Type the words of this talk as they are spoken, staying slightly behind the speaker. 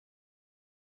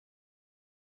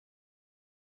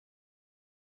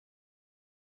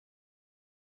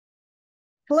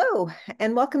Hello,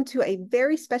 and welcome to a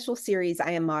very special series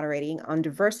I am moderating on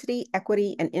diversity,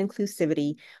 equity, and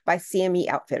inclusivity by CME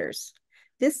Outfitters.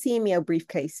 This CME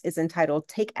briefcase is entitled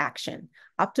Take Action,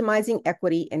 Optimizing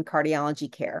Equity in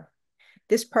Cardiology Care.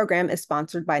 This program is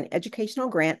sponsored by an educational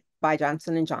grant by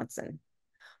Johnson & Johnson.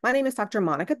 My name is Dr.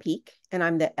 Monica Peak, and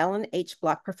I'm the Ellen H.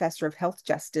 Block Professor of Health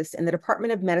Justice in the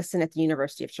Department of Medicine at the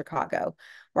University of Chicago,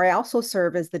 where I also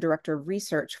serve as the Director of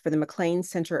Research for the McLean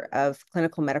Center of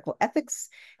Clinical Medical Ethics,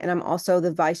 and I'm also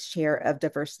the Vice Chair of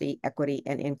Diversity, Equity,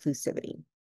 and Inclusivity.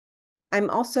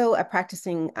 I'm also a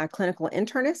practicing clinical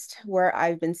internist, where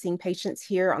I've been seeing patients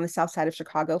here on the south side of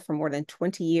Chicago for more than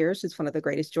 20 years. It's one of the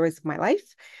greatest joys of my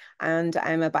life, and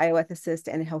I'm a bioethicist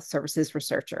and health services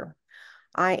researcher.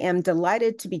 I am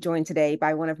delighted to be joined today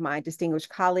by one of my distinguished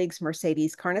colleagues,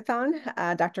 Mercedes Carnathan.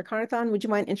 Dr. Carnathan, would you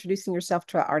mind introducing yourself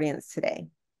to our audience today?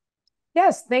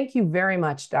 Yes, thank you very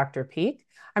much, Dr. Peak.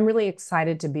 I'm really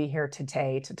excited to be here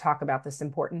today to talk about this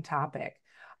important topic.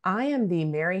 I am the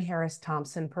Mary Harris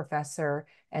Thompson Professor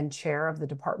and Chair of the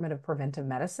Department of Preventive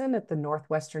Medicine at the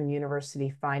Northwestern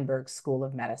University Feinberg School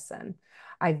of Medicine.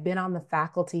 I've been on the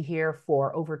faculty here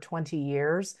for over 20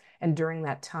 years, and during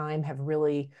that time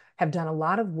have done a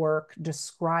lot of work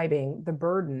describing the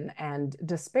burden and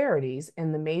disparities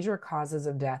in the major causes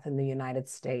of death in the United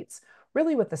States,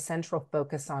 really with the central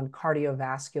focus on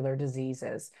cardiovascular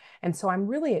diseases. And so I'm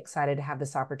really excited to have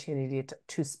this opportunity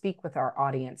to speak with our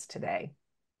audience today.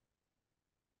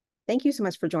 Thank you so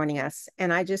much for joining us.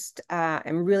 And I just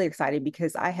am really excited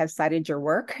because I have cited your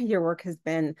work. Your work has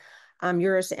been,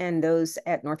 yours and those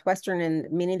at Northwestern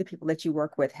and many of the people that you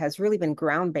work with has really been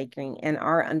groundbreaking in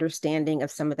our understanding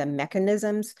of some of the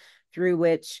mechanisms through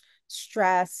which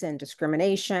stress and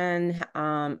discrimination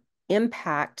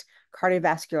impact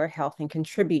cardiovascular health and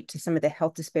contribute to some of the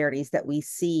health disparities that we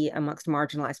see amongst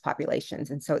marginalized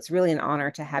populations. And so it's really an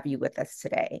honor to have you with us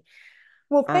today.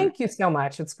 Well, Um, thank you so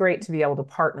much. It's great to be able to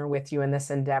partner with you in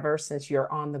this endeavor since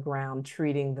you're on the ground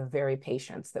treating the very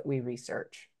patients that we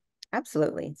research.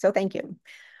 Absolutely. So thank you.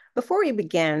 Before we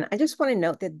begin, I just want to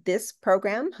note that this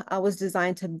program was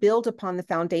designed to build upon the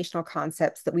foundational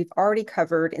concepts that we've already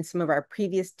covered in some of our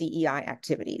previous DEI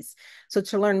activities. So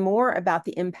to learn more about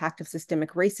the impact of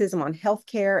systemic racism on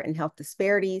healthcare and health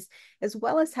disparities, as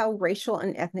well as how racial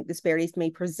and ethnic disparities may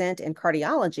present in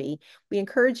cardiology, we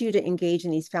encourage you to engage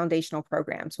in these foundational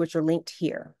programs, which are linked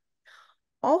here.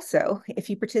 Also, if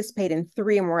you participate in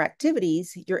 3 or more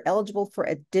activities, you're eligible for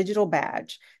a digital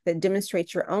badge that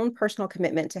demonstrates your own personal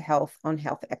commitment to health on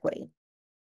health equity.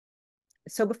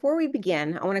 So before we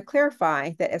begin, I want to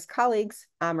clarify that as colleagues,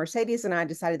 Mercedes and I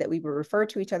decided that we would refer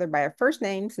to each other by our first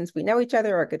name since we know each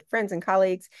other, are good friends and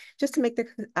colleagues, just to make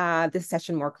this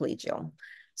session more collegial.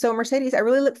 So Mercedes, I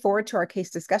really look forward to our case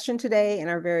discussion today and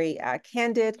our very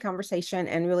candid conversation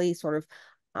and really sort of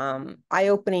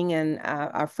eye-opening and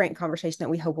a frank conversation that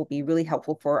we hope will be really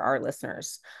helpful for our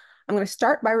listeners. I'm going to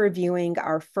start by reviewing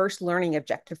our first learning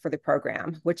objective for the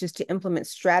program, which is to implement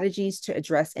strategies to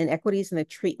address inequities in the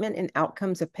treatment and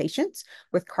outcomes of patients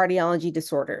with cardiology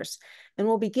disorders. And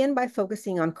we'll begin by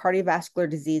focusing on cardiovascular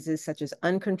diseases such as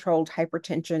uncontrolled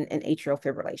hypertension and atrial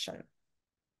fibrillation.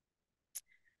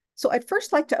 So I'd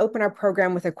first like to open our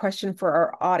program with a question for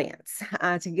our audience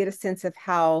to get a sense of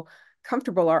how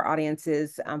comfortable our audience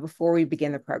is before we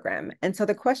begin the program. And so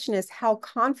the question is, how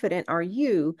confident are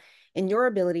you in your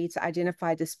ability to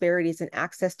identify disparities in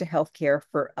access to healthcare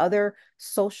for other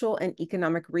social and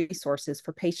economic resources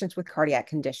for patients with cardiac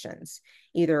conditions?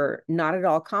 Either not at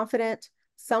all confident,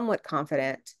 somewhat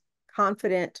confident,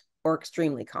 confident, or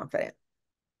extremely confident.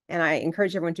 And I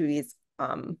encourage everyone to be as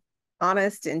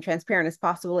honest and transparent as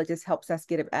possible. It just helps us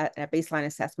get a baseline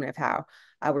assessment of how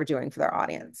we're doing for our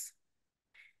audience.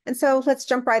 And so let's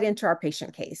jump right into our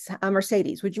patient case.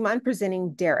 Mercedes, would you mind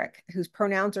presenting Derek, whose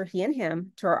pronouns are he and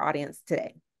him, to our audience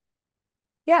today?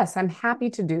 Yes, I'm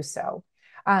happy to do so.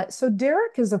 So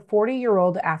Derek is a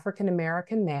 40-year-old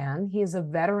African-American man. He is a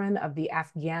veteran of the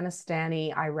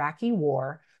Afghanistani-Iraqi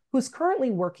war, who's currently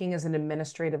working as an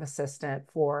administrative assistant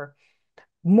for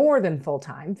more than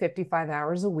full-time, 55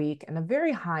 hours a week, in a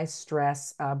very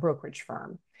high-stress brokerage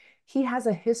firm. He has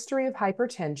a history of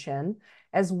hypertension,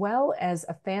 as well as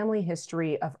a family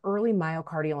history of early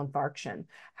myocardial infarction,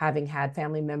 having had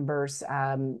family members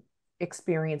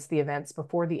experience the events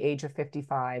before the age of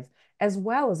 55, as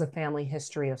well as a family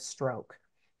history of stroke.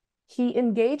 He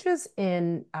engages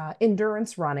in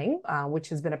endurance running, which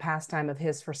has been a pastime of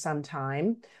his for some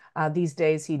time. These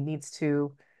days, he needs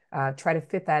to try to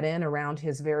fit that in around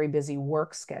his very busy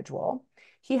work schedule.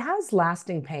 He has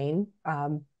lasting pain,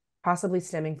 possibly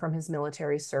stemming from his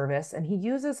military service, and he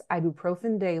uses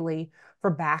ibuprofen daily for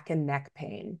back and neck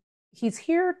pain. He's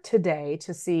here today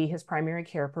to see his primary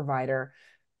care provider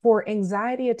for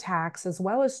anxiety attacks as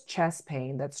well as chest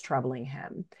pain that's troubling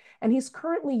him. And he's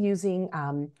currently using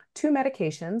two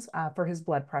medications for his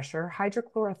blood pressure,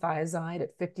 hydrochlorothiazide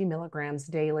at 50 milligrams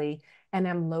daily and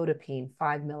amlodipine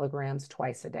 5 milligrams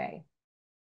twice a day.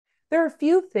 There are a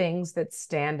few things that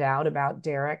stand out about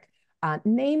Derek,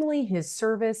 namely his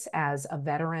service as a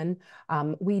veteran.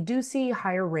 We do see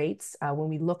higher rates when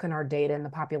we look in our data in the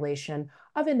population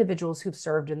of individuals who've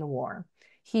served in the war.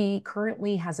 He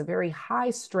currently has a very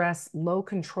high stress, low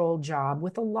control job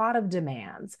with a lot of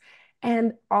demands.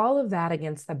 And all of that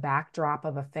against the backdrop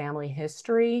of a family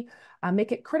history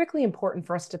make it critically important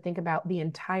for us to think about the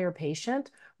entire patient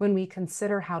when we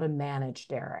consider how to manage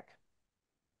Derek.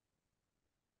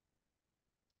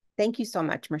 Thank you so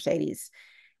much, Mercedes.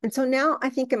 And so now I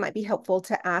think it might be helpful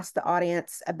to ask the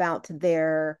audience about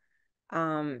their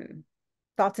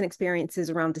thoughts and experiences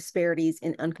around disparities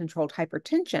in uncontrolled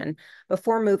hypertension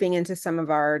before moving into some of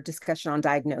our discussion on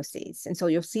diagnoses. And so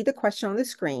you'll see the question on the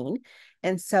screen.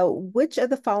 And so which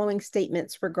of the following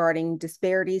statements regarding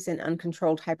disparities in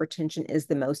uncontrolled hypertension is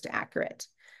the most accurate?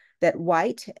 That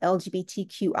white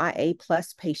LGBTQIA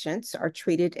plus patients are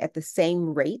treated at the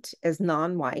same rate as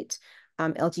non-white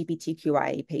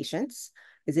LGBTQIA patients?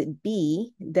 Is it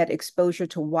B, that exposure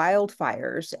to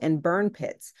wildfires and burn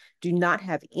pits do not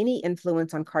have any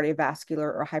influence on cardiovascular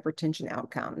or hypertension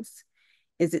outcomes?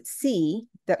 Is it C,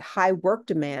 that high work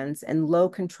demands and low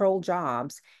control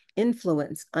jobs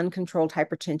influence uncontrolled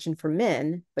hypertension for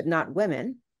men, but not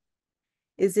women?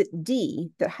 Is it D,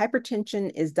 that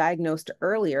hypertension is diagnosed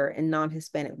earlier in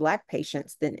non-Hispanic Black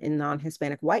patients than in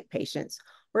non-Hispanic white patients?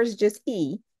 Or is it just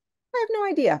E, I have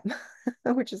no idea,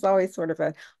 which is always sort of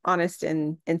an honest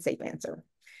and safe answer.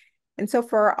 And so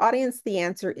for our audience, the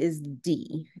answer is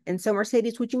D. And so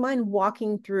Mercedes, would you mind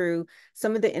walking through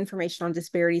some of the information on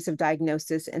disparities of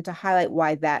diagnosis and to highlight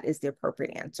why that is the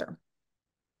appropriate answer?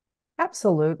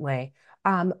 Absolutely.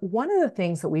 One of the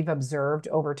things that we've observed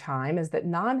over time is that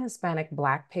non-Hispanic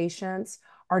Black patients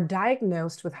are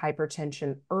diagnosed with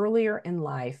hypertension earlier in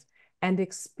life and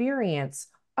experience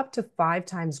up to 5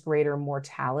 times greater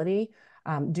mortality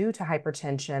due to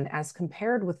hypertension as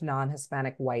compared with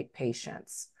non-Hispanic white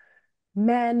patients.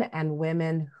 Men and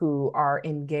women who are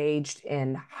engaged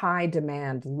in high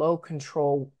demand, low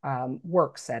control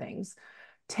work settings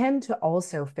tend to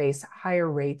also face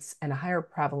higher rates and a higher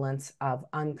prevalence of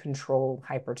uncontrolled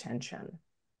hypertension.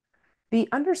 The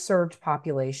underserved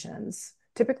populations,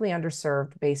 typically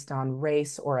underserved based on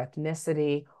race or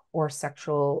ethnicity or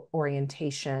sexual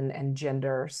orientation and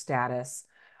gender status,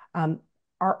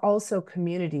 are also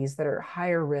communities that are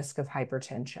higher risk of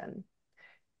hypertension.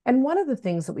 And one of the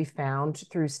things that we found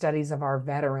through studies of our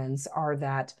veterans are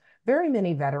that very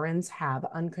many veterans have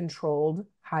uncontrolled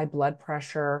high blood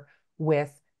pressure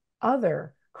with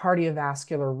other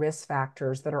cardiovascular risk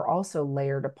factors that are also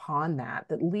layered upon that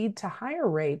lead to higher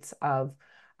rates of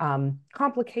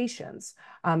complications,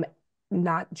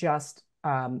 not just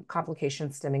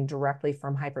complications stemming directly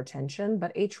from hypertension,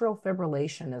 but atrial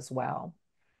fibrillation as well.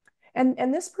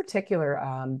 And this particular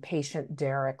patient,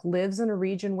 Derek, lives in a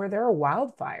region where there are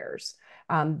wildfires.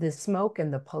 The smoke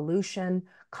and the pollution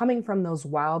coming from those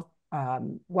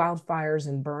wildfires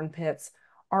and burn pits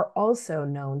are also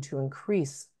known to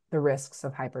increase the risks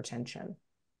of hypertension.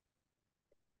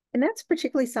 And that's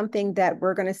particularly something that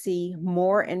we're going to see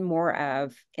more and more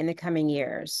of in the coming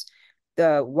years.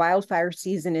 The wildfire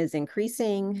season is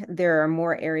increasing. There are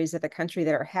more areas of the country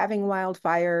that are having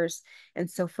wildfires. And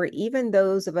so for even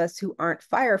those of us who aren't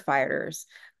firefighters,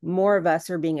 more of us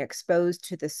are being exposed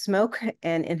to the smoke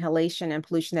and inhalation and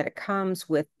pollution that it comes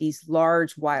with these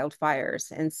large wildfires.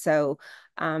 And so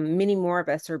many more of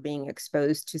us are being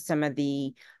exposed to some of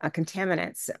the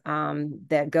contaminants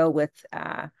that go with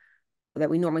that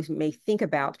we normally may think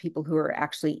about people who are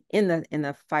actually in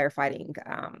the firefighting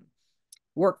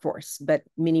workforce, but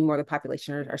many more of the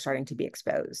population are starting to be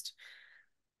exposed.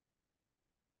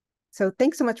 So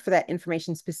thanks so much for that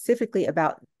information specifically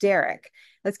about Derek.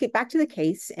 Let's get back to the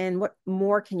case, and what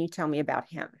more can you tell me about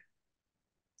him?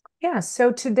 Yeah,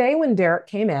 so today when Derek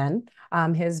came in,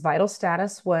 his vital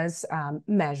status was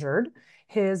measured.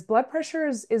 His blood pressure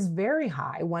is very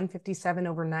high, 157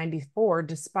 over 94,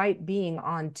 despite being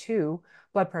on 2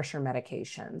 blood pressure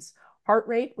medications. Heart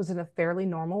rate was in a fairly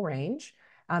normal range.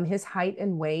 His height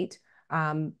and weight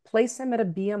place him at a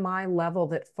BMI level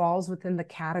that falls within the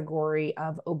category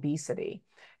of obesity.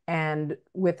 And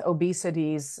with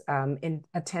obesity's in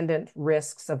attendant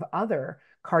risks of other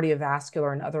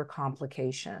cardiovascular and other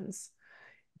complications.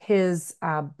 His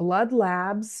blood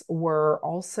labs were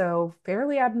also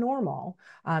fairly abnormal.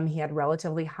 He had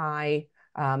relatively high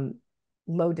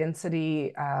low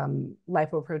density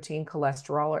lipoprotein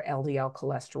cholesterol, or LDL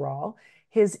cholesterol.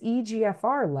 His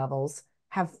EGFR levels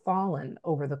have fallen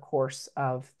over the course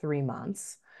of 3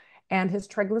 months. And his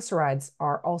triglycerides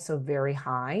are also very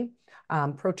high.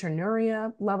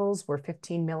 Proteinuria levels were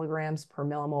 15 milligrams per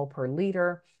millimole per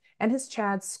liter, and his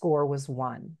CHAD score was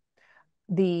 1.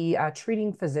 The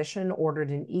treating physician ordered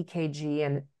an EKG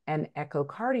and an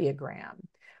echocardiogram.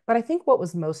 But I think what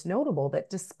was most notable, that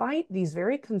despite these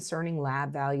very concerning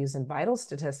lab values and vital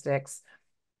statistics,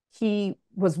 he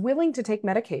was willing to take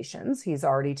medications. He's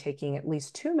already taking at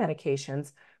least 2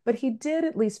 medications, but he did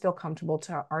at least feel comfortable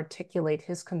to articulate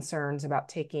his concerns about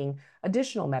taking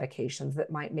additional medications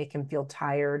that might make him feel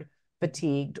tired,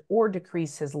 fatigued, or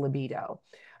decrease his libido.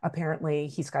 Apparently,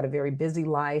 he's got a very busy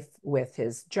life with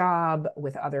his job,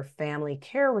 with other family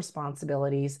care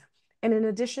responsibilities. And in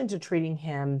addition to treating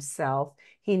himself,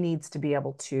 he needs to be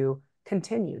able to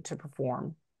continue to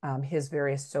perform his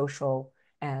various social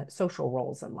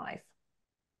roles in life.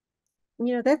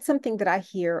 That's something that I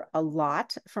hear a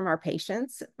lot from my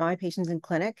patients in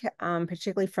clinic,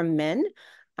 particularly from men.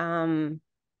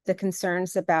 The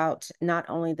concerns about not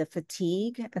only the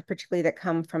fatigue, particularly that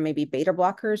come from maybe beta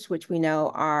blockers, which we know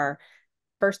are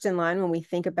first in line when we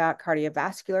think about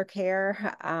cardiovascular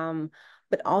care,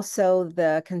 but also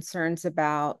the concerns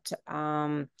about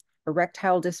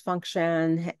erectile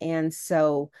dysfunction. And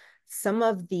so some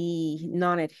of the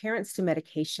non-adherence to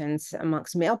medications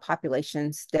amongst male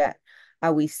populations that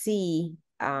we see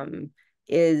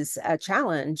is a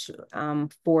challenge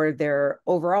for their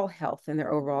overall health and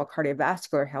their overall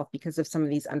cardiovascular health because of some of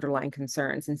these underlying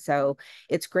concerns. And so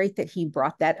it's great that he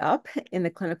brought that up in the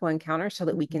clinical encounter so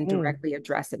that we can directly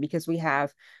address it, because we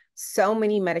have so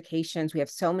many medications, we have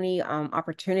so many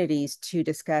opportunities to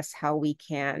discuss how we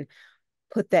can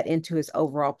put that into his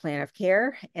overall plan of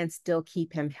care and still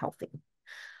keep him healthy.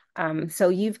 So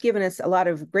you've given us a lot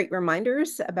of great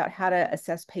reminders about how to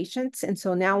assess patients. And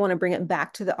so now I want to bring it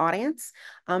back to the audience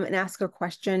and ask a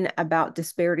question about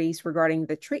disparities regarding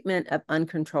the treatment of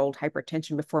uncontrolled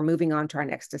hypertension before moving on to our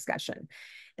next discussion.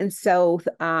 And so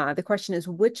the question is,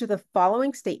 which of the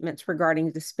following statements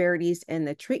regarding disparities in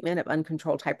the treatment of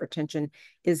uncontrolled hypertension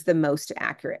is the most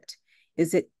accurate?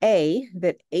 Is it A,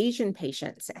 that Asian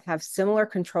patients have similar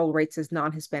control rates as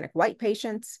non-Hispanic white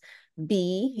patients?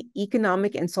 B,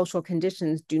 economic and social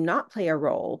conditions do not play a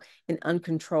role in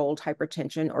uncontrolled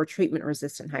hypertension or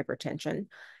treatment-resistant hypertension.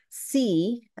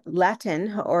 C,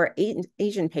 Latin or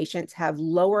Asian patients have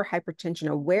lower hypertension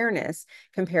awareness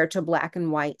compared to Black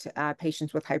and white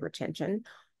patients with hypertension.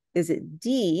 Is it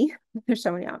D, there's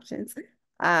so many options,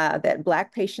 that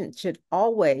Black patients should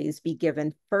always be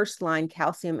given first-line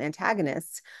calcium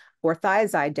antagonists or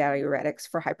thiazide diuretics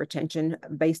for hypertension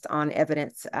based on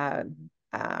evidence,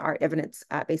 our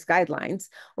evidence-based guidelines?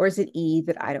 Or is it E,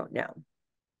 that I don't know?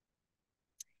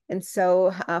 And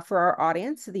so for our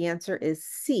audience, the answer is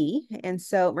C. And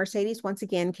so Mercedes, once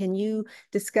again, can you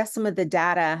discuss some of the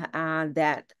data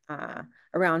that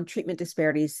around treatment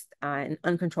disparities in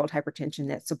uncontrolled hypertension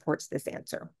that supports this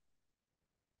answer?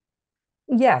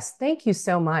 Yes, thank you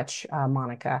so much,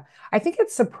 Monica. I think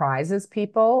it surprises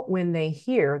people when they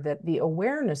hear that the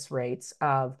awareness rates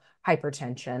of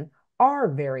hypertension are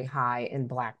very high in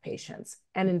Black patients,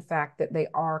 and in fact, that they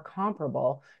are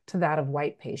comparable to that of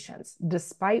white patients,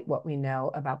 despite what we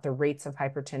know about the rates of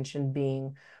hypertension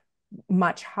being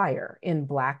much higher in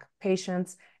Black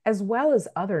patients, as well as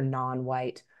other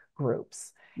non-white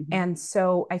groups. And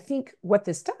so I think what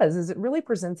this does is it really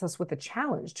presents us with a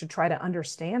challenge to try to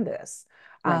understand this.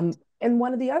 Right. And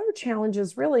one of the other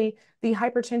challenges, really, the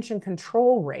hypertension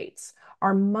control rates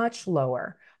are much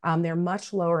lower. They're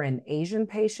much lower in Asian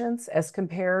patients as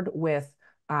compared with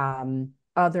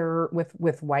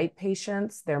with white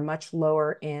patients. They're much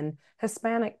lower in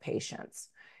Hispanic patients.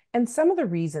 And some of the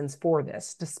reasons for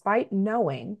this, despite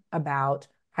knowing about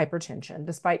hypertension,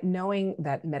 despite knowing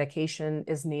that medication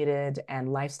is needed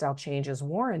and lifestyle change is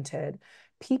warranted,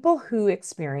 people who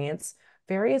experience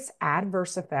various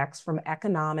adverse effects from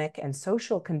economic and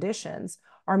social conditions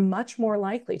are much more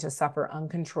likely to suffer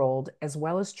uncontrolled as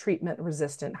well as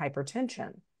treatment-resistant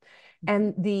hypertension.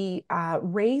 And the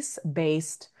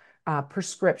race-based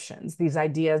prescriptions, these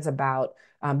ideas about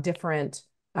different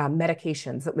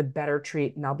medications that would better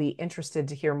treat, and I'll be interested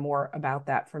to hear more about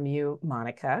that from you,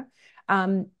 Monica,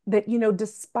 that,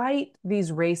 despite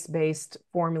these race-based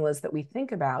formulas that we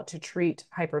think about to treat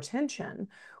hypertension,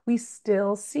 we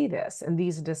still see this, and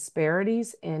these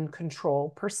disparities in control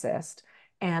persist,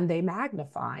 and they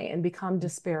magnify and become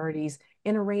disparities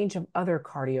in a range of other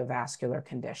cardiovascular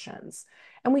conditions.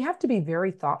 And we have to be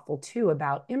very thoughtful too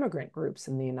about immigrant groups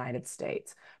in the United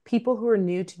States, people who are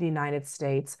new to the United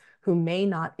States who may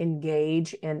not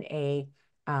engage in a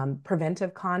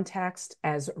preventive context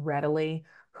as readily,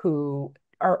 who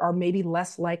are maybe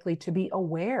less likely to be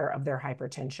aware of their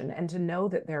hypertension and to know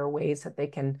that there are ways that they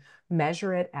can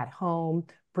measure it at home,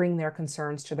 bring their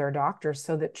concerns to their doctors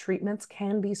so that treatments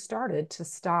can be started to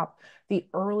stop the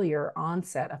earlier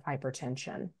onset of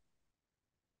hypertension.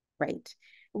 Right.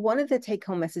 One of the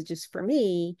take-home messages for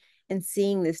me in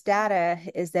seeing this data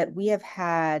is that we have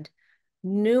had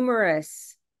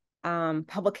numerous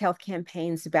public health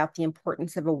campaigns about the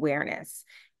importance of awareness.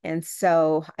 And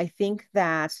so I think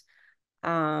that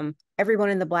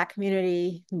everyone in the Black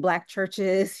community, Black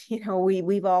churches,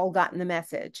 we've all gotten the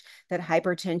message that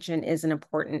hypertension is an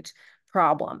important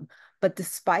problem. But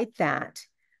despite that,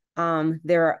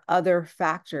 there are other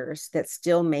factors that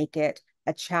still make it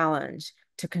a challenge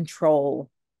to control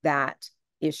that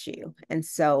issue. And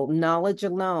so knowledge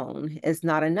alone is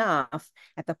not enough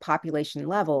at the population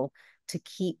level to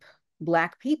keep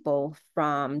Black people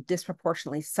from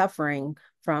disproportionately suffering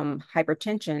from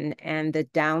hypertension and the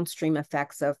downstream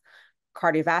effects of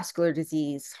cardiovascular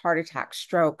disease, heart attacks,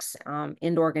 strokes,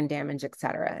 end organ damage, et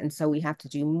cetera. And so we have to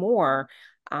do more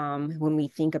when we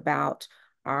think about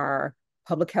our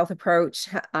public health approach,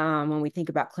 when we think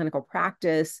about clinical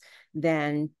practice,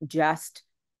 than just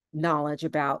knowledge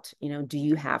about, do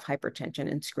you have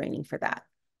hypertension and screening for that.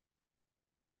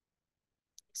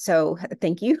 So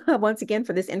thank you once again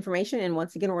for this information. And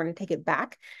once again, we're going to take it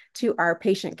back to our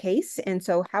patient case. And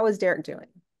so how is Derek doing?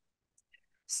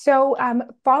 So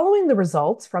following the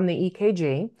results from the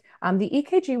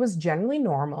EKG was generally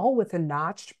normal with a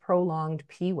notched prolonged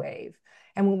P wave.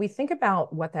 And when we think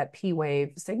about what that P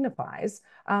wave signifies,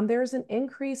 there's an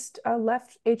increased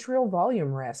left atrial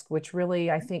volume risk, which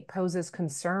really, I think, poses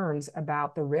concerns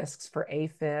about the risks for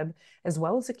AFib as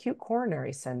well as acute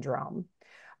coronary syndrome.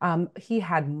 He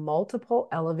had multiple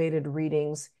elevated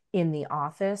readings in the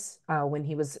office when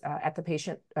he was at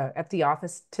the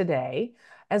office today,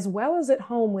 as well as at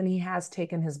home when he has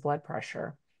taken his blood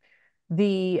pressure.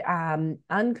 The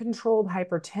uncontrolled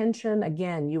hypertension,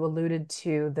 again, you alluded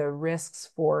to the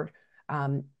risks for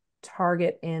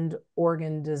target end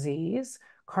organ disease,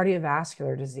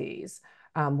 cardiovascular disease.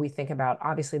 We think about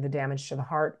obviously the damage to the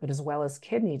heart, but as well as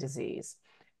kidney disease.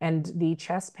 And the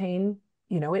chest pain,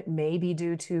 it may be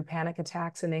due to panic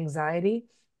attacks and anxiety,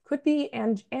 could be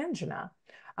angina.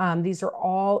 These are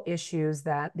all issues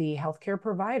that the healthcare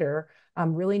provider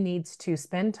really needs to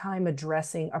spend time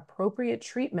addressing appropriate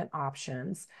treatment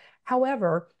options.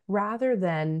 However, rather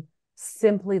than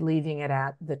simply leaving it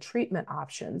at the treatment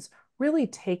options, really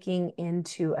taking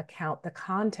into account the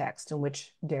context in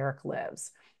which Derek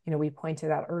lives. We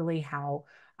pointed out early how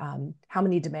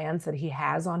many demands that he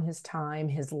has on his time,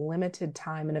 his limited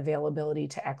time and availability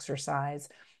to exercise,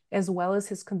 as well as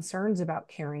his concerns about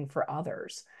caring for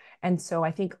others. And so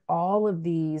I think all of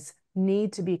these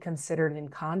need to be considered in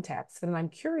context. And I'm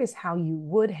curious how you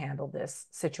would handle this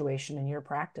situation in your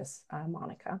practice,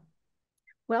 Monica.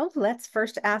 Well, let's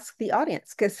first ask the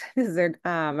audience, because this is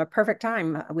a perfect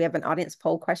time. We have an audience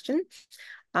poll question.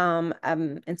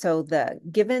 And so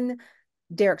given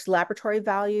Derek's laboratory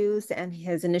values and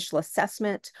his initial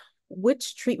assessment,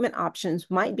 which treatment options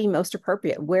might be most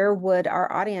appropriate? Where would our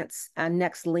audience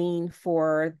next lean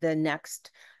for the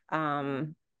next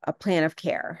a plan of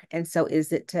care? And so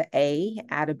is it to A,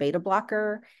 add a beta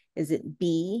blocker? Is it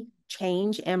B,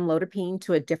 change amlodipine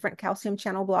to a different calcium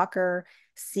channel blocker?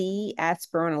 C, add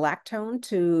spironolactone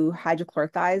to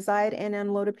hydrochlorothiazide and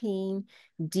amlodipine?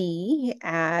 D,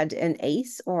 add an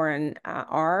ACE or an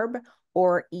ARB?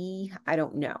 Or E, I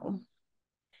don't know.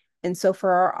 And so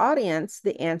for our audience,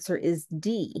 the answer is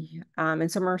D. And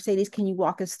so Mercedes, can you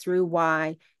walk us through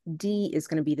why D is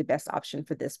going to be the best option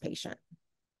for this patient?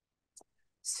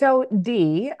 So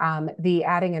D, the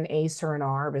adding an ACE or an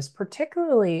ARB is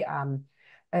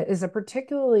a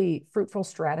particularly fruitful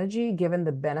strategy given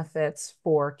the benefits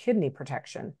for kidney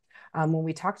protection. When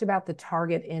we talked about the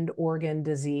target end organ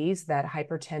disease that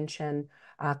hypertension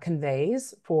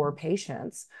conveys for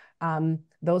patients,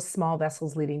 those small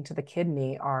vessels leading to the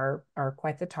kidney are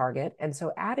quite the target. And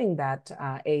so adding that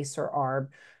ACE or ARB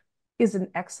is an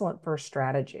excellent first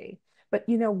strategy. But,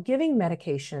 giving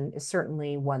medication is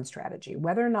certainly one strategy.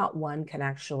 Whether or not one can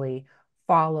actually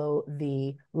follow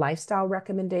the lifestyle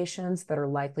recommendations that are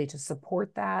likely to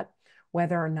support that,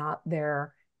 whether or not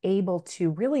there able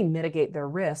to really mitigate their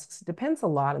risks depends a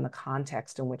lot on the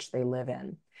context in which they live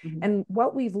in. Mhm. And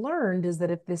what we've learned is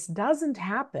that if this doesn't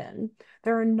happen,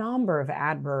 there are a number of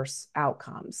adverse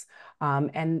outcomes,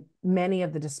 and many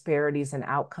of the disparities in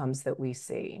outcomes that we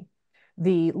see.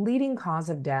 The leading cause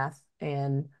of death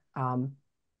in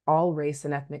all race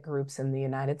and ethnic groups in the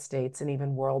United States and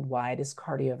even worldwide is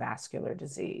cardiovascular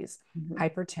disease. Mhm.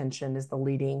 Hypertension is the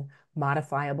leading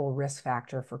modifiable risk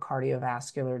factor for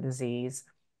cardiovascular disease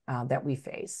that we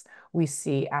face. We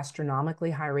see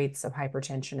astronomically high rates of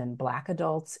hypertension in Black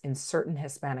adults, in certain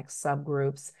Hispanic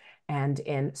subgroups, and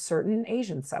in certain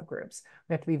Asian subgroups.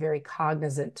 We have to be very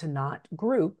cognizant to not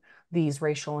group these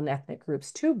racial and ethnic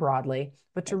groups too broadly,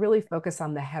 but to really focus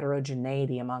on the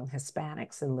heterogeneity among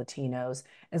Hispanics and Latinos,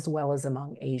 as well as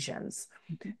among Asians.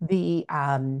 Mhm. The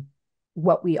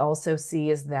what we also see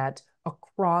is that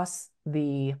across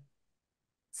the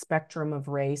spectrum of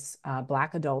race,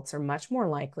 Black adults are much more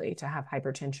likely to have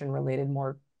hypertension related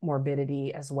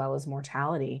morbidity as well as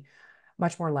mortality,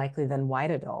 much more likely than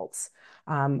white adults.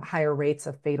 Higher rates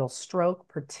of fatal stroke,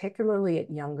 particularly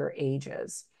at younger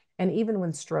ages. And even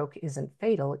when stroke isn't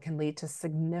fatal, it can lead to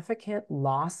significant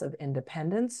loss of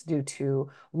independence due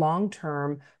to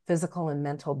long-term physical and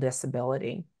mental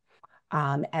disability.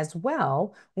 As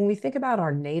well, when we think about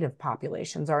our native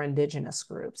populations, our indigenous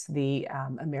groups, the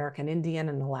American Indian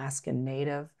and Alaskan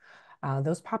Native,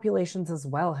 those populations as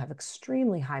well have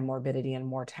extremely high morbidity and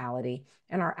mortality,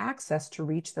 and our access to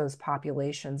reach those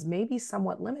populations may be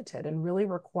somewhat limited and really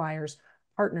requires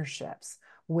partnerships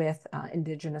with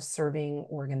indigenous serving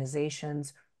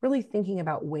organizations, really thinking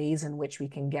about ways in which we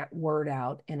can get word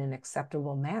out in an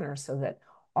acceptable manner so that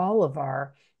all of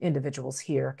our individuals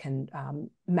here can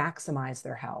maximize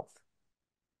their health.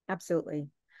 Absolutely.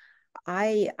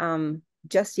 I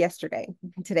just yesterday,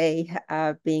 today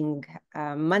being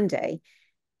Monday,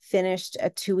 finished a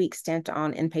 2-week stint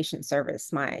on inpatient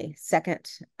service, my second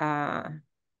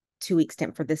 2-week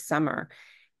stint for this summer.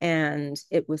 And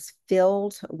it was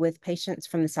filled with patients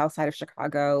from the south side of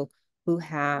Chicago who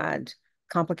had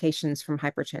complications from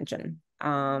hypertension,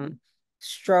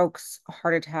 strokes,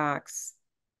 heart attacks,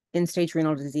 end-stage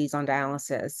renal disease on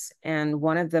dialysis. And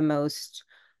one of the most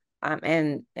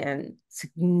and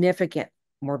significant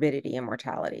morbidity and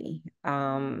mortality.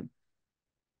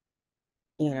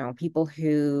 People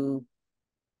who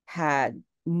had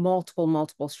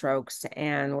multiple strokes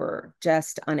and were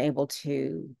just unable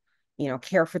to,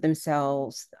 care for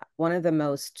themselves. One of the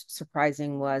most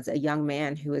surprising was a young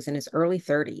man who was in his early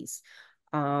 30s,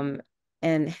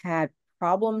 and had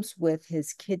problems with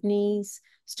his kidneys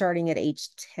starting at age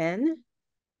 10,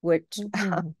 which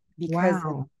Mhm. because of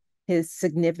Wow. his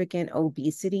significant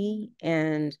obesity,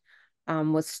 and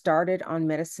was started on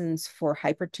medicines for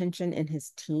hypertension in his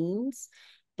teens.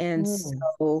 And Mm.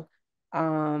 so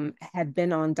had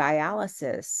been on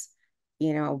dialysis,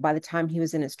 by the time he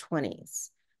was in his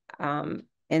 20s.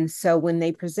 And so when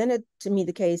they presented to me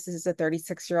the case, this is a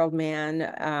 36-year-old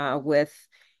man with,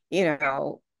 you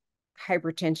know,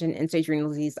 hypertension and stage renal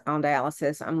disease on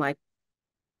dialysis. I'm like,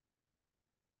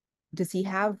 does he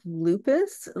have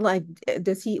lupus? Like,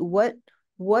 does he,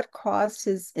 what caused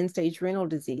his end-stage renal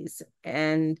disease?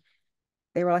 And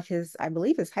they were like, I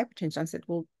believe his hypertension. I said,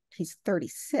 well, he's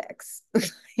 36.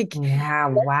 Like, Yeah,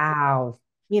 wow.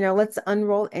 let's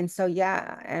unroll. And so,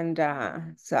 yeah. And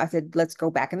so I said, let's go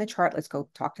back in the chart. Let's go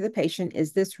talk to the patient.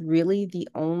 Is this really the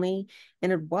only?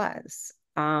 And it was.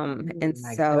 And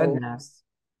My so goodness.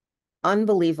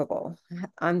 unbelievable,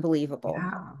 unbelievable,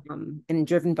 Yeah. and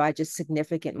driven by just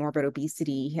significant morbid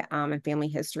obesity, and family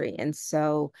history. And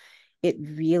so it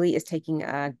really is taking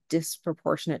a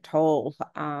disproportionate toll,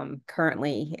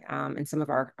 currently, in some of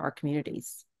our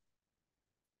communities.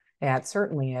 Yeah, it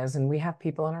certainly is. And we have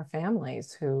people in our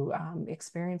families who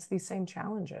experience these same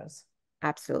challenges.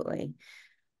 Absolutely.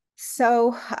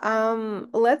 So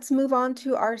let's move on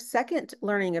to our second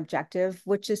learning objective,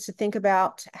 which is to think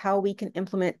about how we can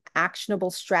implement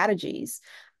actionable strategies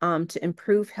to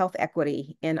improve health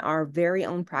equity in our very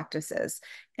own practices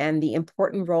and the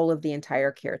important role of the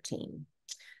entire care team.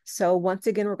 So once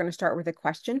again, we're going to start with a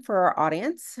question for our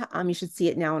audience. You should see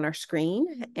it now on our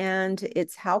screen, and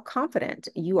it's how confident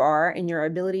you are in your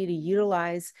ability to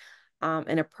utilize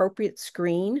an appropriate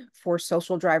screen for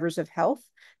social drivers of health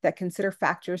that consider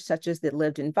factors such as the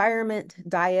lived environment,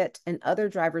 diet, and other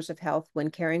drivers of health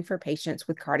when caring for patients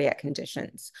with cardiac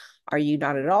conditions. Are you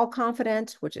not at all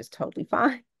confident, which is totally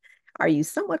fine? Are you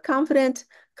somewhat confident,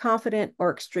 confident,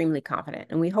 or extremely confident?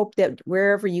 And we hope that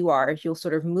wherever you are, you'll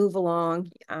sort of move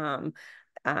along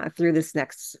through this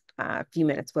next few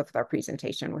minutes with our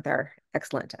presentation with our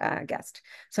excellent guest.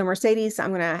 So Mercedes, I'm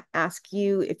going to ask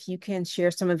you if you can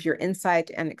share some of your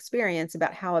insight and experience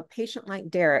about how a patient like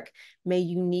Derek may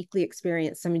uniquely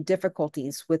experience some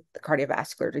difficulties with the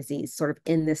cardiovascular disease, sort of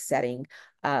in this setting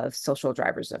of social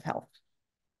drivers of health.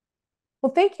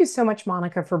 Well, thank you so much,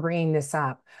 Monica, for bringing this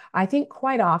up. I think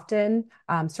quite often,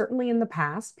 certainly in the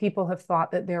past, people have thought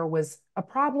that there was a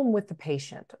problem with the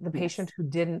Yes. patient who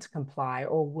didn't comply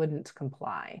or wouldn't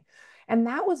comply. And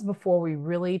that was before we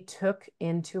really took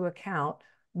into account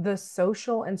the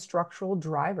social and structural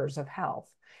drivers of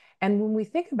health. And when we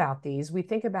think about these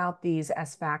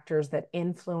as factors that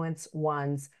influence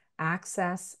one's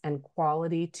access and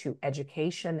quality to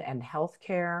education and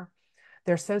healthcare,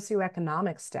 their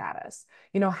socioeconomic status.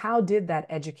 How did that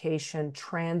education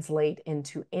translate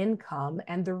into income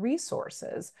and the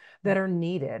resources that are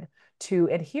needed to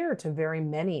adhere to very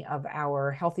many of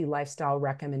our healthy lifestyle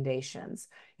recommendations?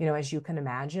 As you can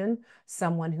imagine,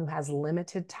 someone who has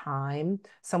limited time,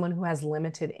 someone who has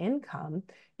limited income,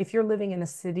 if you're living in a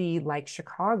city like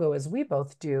Chicago, as we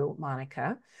both do,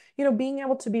 Monica, being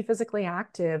able to be physically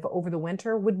active over the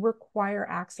winter would require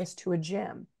access to a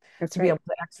gym That's to be right. able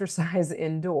to exercise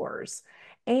indoors.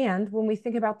 And when we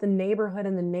think about the neighborhood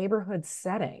and the neighborhood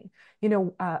setting,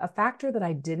 a factor that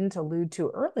I didn't allude to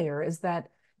earlier is that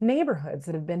neighborhoods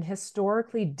that have been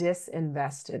historically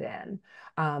disinvested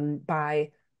in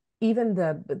by even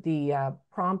the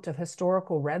prompt of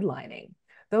historical redlining,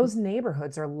 those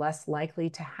neighborhoods are less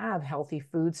likely to have healthy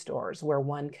food stores where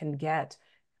one can get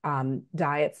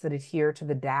diets that adhere to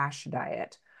the DASH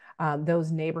diet.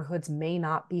 Those neighborhoods may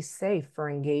not be safe for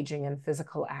engaging in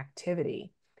physical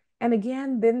activity. And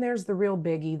again, then there's the real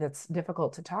biggie that's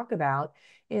difficult to talk about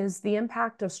is the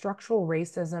impact of structural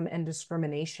racism and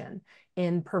discrimination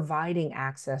in providing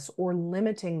access or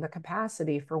limiting the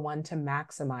capacity for one to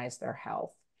maximize their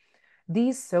health.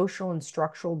 These social and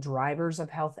structural drivers of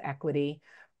health equity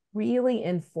really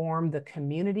inform the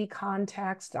community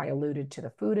context. I alluded to the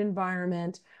food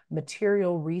environment,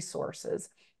 material resources,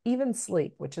 even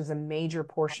sleep, which is a major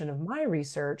portion of my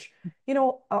research.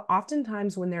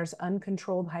 Oftentimes when there's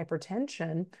uncontrolled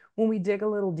hypertension, when we dig a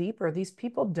little deeper, these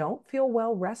people don't feel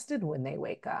well rested when they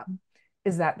wake up.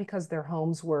 Is that because their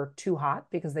homes were too hot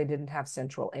because they didn't have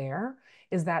central air?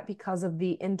 Is that because of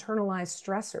the internalized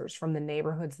stressors from the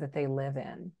neighborhoods that they live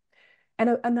in?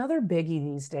 And another biggie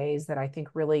these days that I think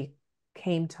really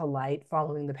came to light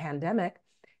following the pandemic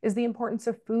is the importance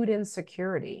of food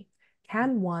insecurity.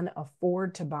 Can one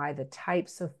afford to buy the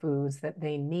types of foods that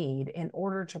they need in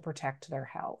order to protect their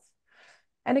health?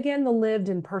 And again, the lived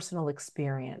and personal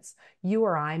experience. You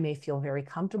or I may feel very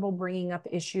comfortable bringing up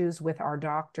issues with our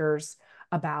doctors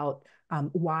about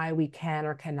why we can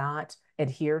or cannot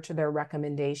adhere to their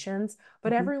recommendations,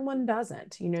 but Mm-hmm. everyone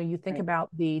doesn't. You think Right. about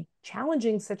the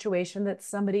challenging situation that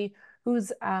somebody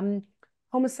who's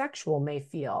homosexual may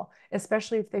feel,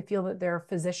 especially if they feel that their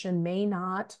physician may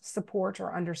not support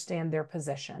or understand their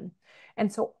position.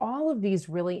 And so all of these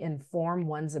really inform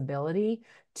one's ability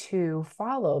to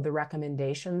follow the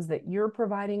recommendations that you're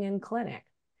providing in clinic.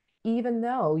 Even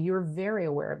though you're very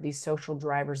aware of these social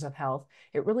drivers of health,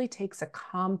 it really takes a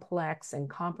complex and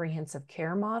comprehensive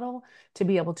care model to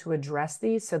be able to address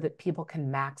these so that people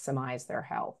can maximize their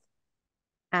health.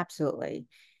 Absolutely.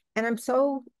 And I'm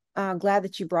so glad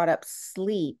that you brought up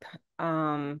sleep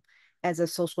as a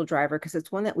social driver because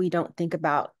it's one that we don't think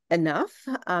about enough,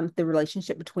 the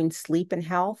relationship between sleep and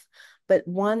health, but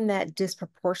one that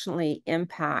disproportionately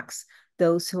impacts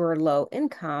those who are low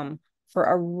income for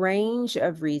a range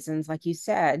of reasons. Like you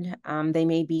said, they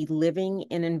may be living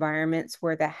in environments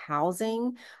where the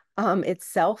housing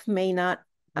itself may not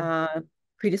uh,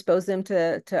 predispose them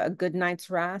to a good night's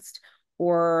rest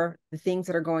or the things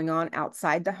that are going on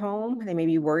outside the home. They may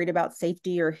be worried about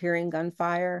safety or hearing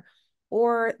gunfire,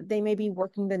 or they may be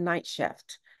working the night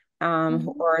shift,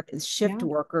 Mhm. or the shift Yeah.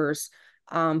 workers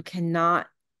cannot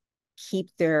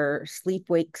keep their sleep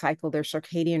wake cycle, their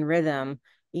circadian rhythm,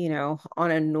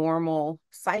 on a normal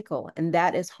cycle. And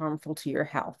that is harmful to your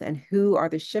health. And who are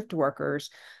the shift workers?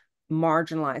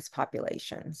 Marginalized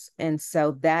populations. And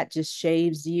so that just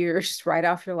shaves years right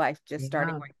off your life, just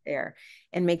starting Yeah. right there,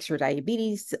 and makes your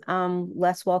diabetes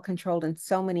less well controlled and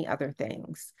so many other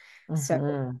things. So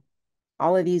Mhm.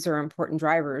 all of these are important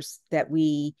drivers that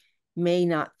we may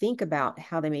not think about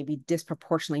how they may be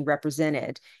disproportionately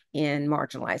represented in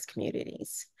marginalized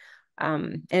communities.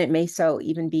 And it may so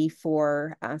even be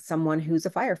for someone who's a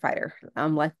firefighter,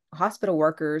 like hospital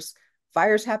workers.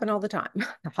 Fires happen all the time.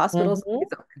 The hospitals, Mhm.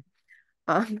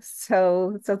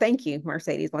 So thank you,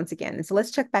 Mercedes, once again. And so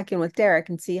let's check back in with Derek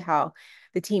and see how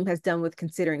the team has done with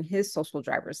considering his social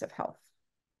drivers of health.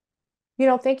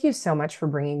 Thank you so much for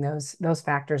bringing those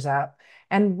factors up.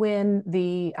 And when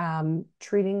the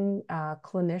treating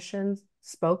clinicians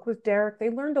spoke with Derek, they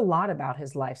learned a lot about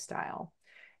his lifestyle.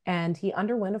 And he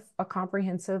underwent a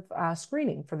comprehensive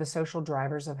screening for the social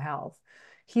drivers of health.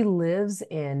 He lives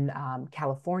in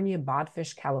California,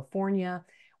 Bodfish, California,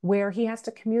 where he has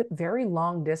to commute very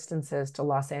long distances to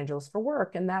Los Angeles for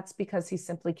work. And that's because he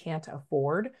simply can't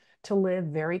afford to live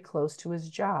very close to his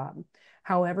job.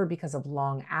 However, because of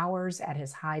long hours at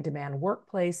his high demand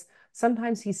workplace,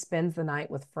 sometimes he spends the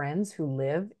night with friends who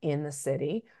live in the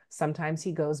city. Sometimes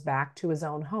he goes back to his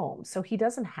own home. So he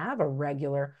doesn't have a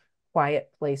regular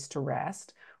quiet place to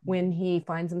rest. When he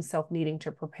finds himself needing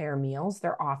to prepare meals,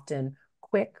 they're often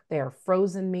quick, they're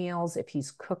frozen meals if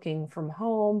he's cooking from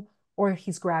home or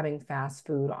he's grabbing fast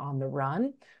food on the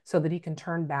run so that he can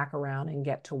turn back around and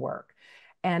get to work.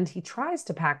 And he tries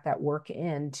to pack that work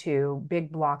into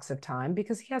big blocks of time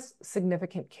because he has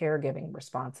significant caregiving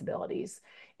responsibilities.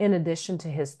 In addition to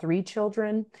his 3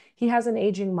 children, he has an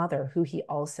aging mother who he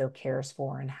also cares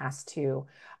for and has to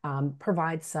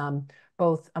provide some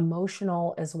both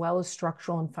emotional as well as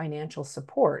structural and financial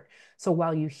support. So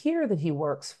while you hear that he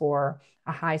works for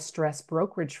a high stress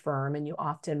brokerage firm, and you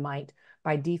often might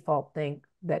by default think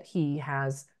that he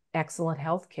has excellent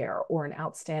health care or an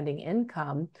outstanding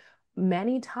income,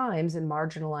 many times in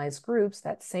marginalized groups,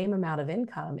 that same amount of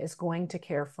income is going to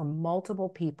care for multiple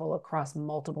people across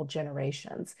multiple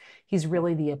generations. He's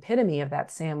really the epitome of that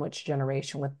sandwich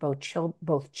generation with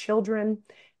both children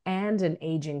and an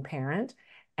aging parent,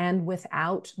 and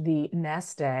without the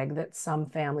nest egg that some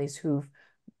families who've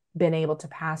been able to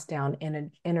pass down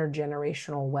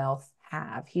intergenerational wealth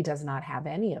have. He does not have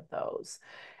any of those.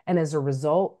 And as a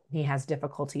result, he has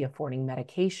difficulty affording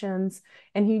medications,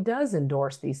 and he does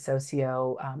endorse these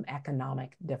socioeconomic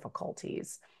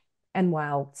difficulties. And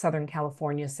while Southern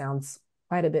California sounds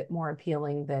quite a bit more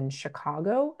appealing than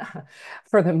Chicago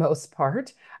for the most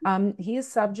part, he is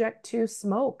subject to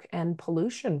smoke and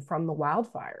pollution from the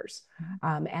wildfires.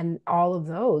 And all of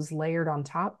those layered on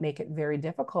top make it very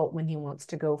difficult when he wants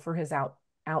to go for his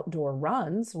outdoor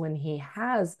runs, when he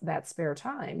has that spare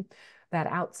time, that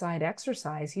outside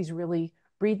exercise, he's really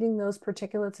breathing those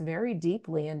particulates very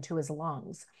deeply into his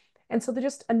lungs. And so there's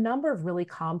just a number of really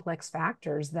complex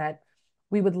factors that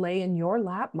we would lay in your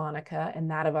lap, Monica,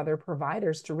 and that of other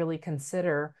providers to really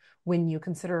consider when you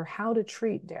consider how to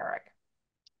treat Derek.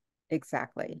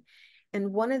 Exactly.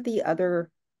 And one of the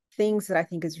other things that I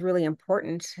think is really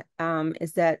important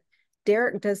is that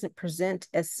Derek doesn't present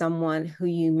as someone who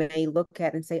you may look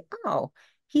at and say, oh,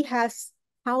 he has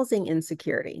housing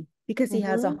insecurity because he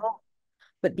has a Mm-hmm. home.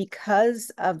 But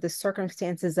because of the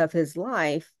circumstances of his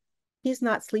life, he's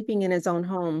not sleeping in his own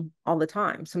home all the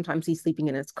time. Sometimes he's sleeping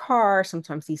in his car,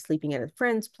 sometimes he's sleeping at a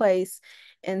friend's place.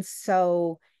 And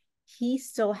so he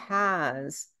still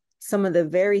has some of the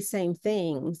very same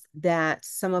things that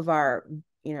some of our,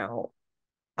 you know,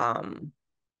 um,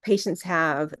 patients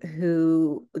have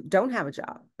who don't have a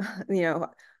job, you know,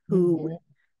 who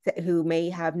Mm-hmm. who may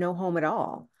have no home at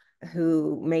all,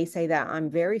 who may say that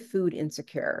I'm very food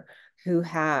insecure, who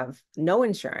have no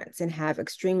insurance and have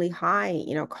extremely high,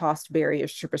 cost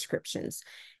barriers to prescriptions.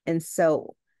 And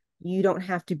so you don't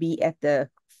have to be at the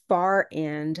far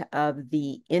end of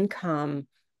the income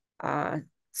uh,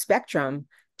 spectrum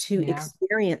to Yeah.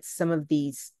 experience some of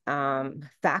these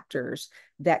factors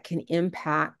that can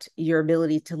impact your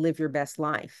ability to live your best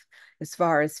life, as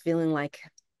far as feeling like,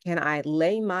 can I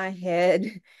lay my head,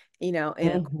 in a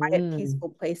quiet, Mm-hmm. peaceful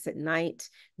place at night?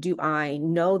 Do I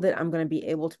know that I'm going to be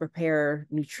able to prepare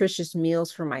nutritious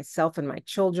meals for myself and my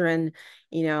children?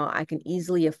 I can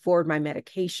easily afford my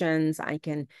medications. I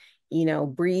can,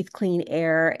 breathe clean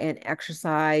air and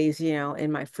exercise,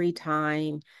 in my free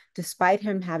time, despite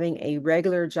him having a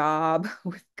regular job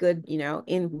with good,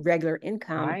 in regular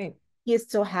income. Right. He is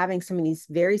still having some of these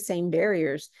very same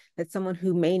barriers that someone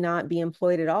who may not be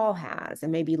employed at all has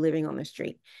and may be living on the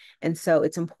street. And so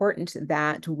it's important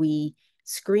that we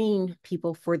screen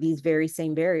people for these very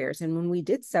same barriers. And when we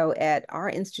did so at our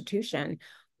institution,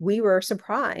 we were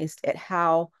surprised at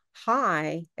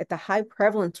the high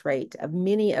prevalence rate of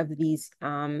many of these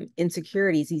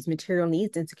insecurities, these material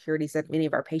needs insecurities that many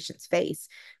of our patients face,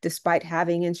 despite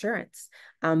having insurance,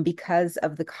 because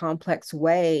of the complex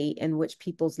way in which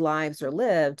people's lives are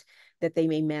lived that they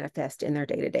may manifest in their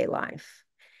day-to-day life.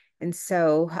 And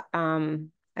so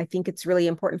I think it's really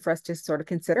important for us to sort of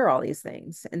consider all these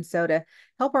things. And so to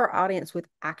help our audience with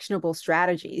actionable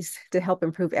strategies to help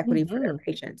improve equity for their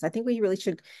patients, I think we really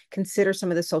should consider some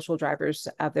of the social drivers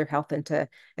of their health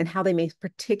and how they may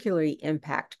particularly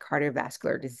impact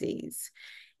cardiovascular disease.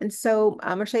 And so,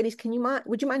 Mercedes,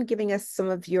 would you mind giving us some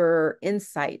of your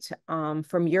insight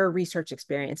from your research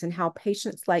experience and how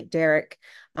patients like Derek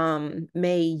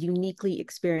may uniquely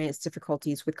experience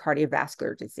difficulties with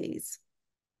cardiovascular disease?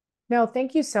 No,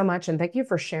 thank you so much. And thank you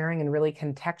for sharing and really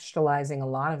contextualizing a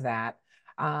lot of that.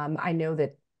 I know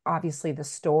that obviously the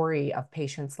story of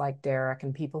patients like Derek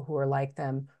and people who are like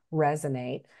them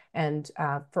resonate. And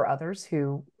for others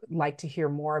who like to hear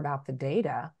more about the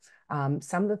data,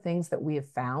 some of the things that we have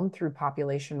found through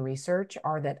population research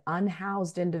are that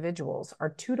unhoused individuals are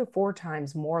 2 to 4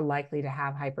 times more likely to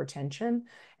have hypertension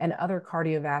and other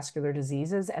cardiovascular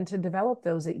diseases and to develop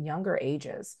those at younger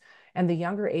ages. And the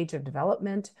younger age of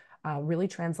development really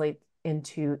translate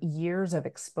into years of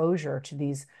exposure to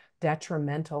these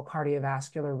detrimental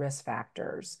cardiovascular risk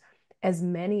factors. As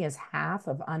many as half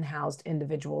of unhoused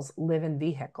individuals live in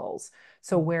vehicles.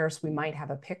 So, whereas we might have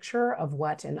a picture of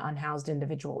what an unhoused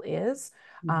individual is,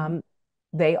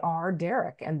 they are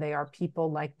Derek, and they are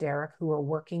people like Derek who are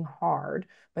working hard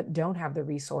but don't have the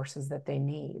resources that they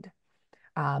need.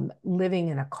 Living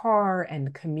in a car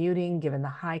and commuting, given the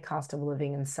high cost of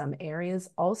living in some areas,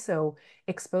 also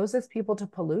exposes people to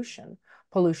pollution.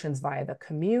 Pollutions via the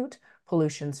commute,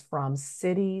 pollutions from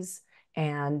cities,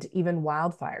 and even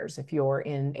wildfires if you're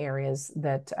in areas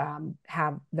that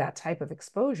have that type of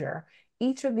exposure.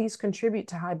 Each of these contribute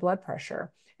to high blood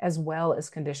pressure, as well as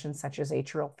conditions such as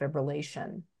atrial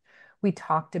fibrillation. We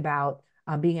talked about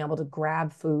being able to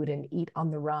grab food and eat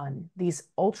on the run. These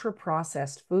ultra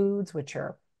processed foods, which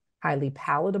are highly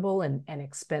palatable and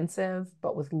expensive,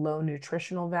 but with low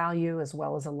nutritional value, as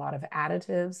well as a lot of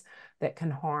additives that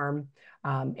can harm,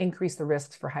 increase the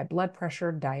risks for high blood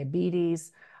pressure,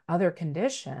 diabetes, other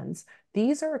conditions.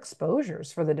 These are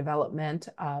exposures for the development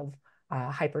of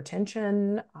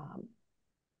hypertension,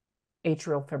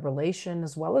 atrial fibrillation,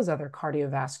 as well as other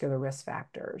cardiovascular risk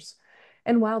factors.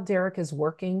 And while Derek is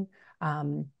working,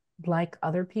 like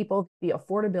other people, the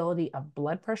affordability of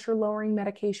blood pressure lowering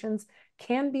medications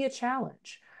can be a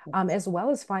challenge, as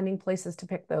well as finding places to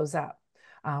pick those up.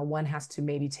 One has to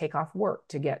maybe take off work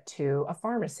to get to a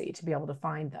pharmacy to be able to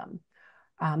find them.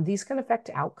 These can affect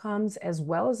outcomes as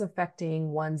well as affecting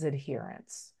one's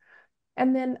adherence.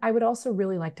 And then I would also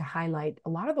really like to highlight a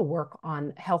lot of the work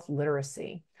on health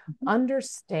literacy.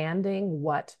 Understanding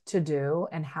what to do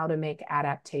and how to make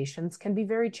adaptations can be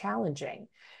very challenging.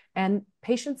 And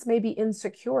patients may be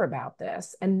insecure about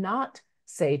this and not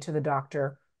say to the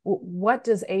doctor, what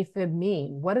does AFib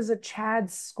mean? What is a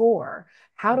CHAD score?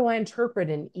 How do I interpret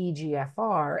an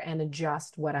EGFR and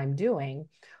adjust what I'm doing?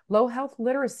 Low health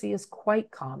literacy is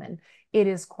quite common. It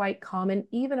is quite common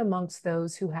even amongst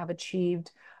those who have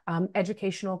achieved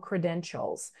educational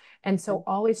credentials. And so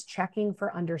always checking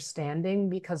for understanding,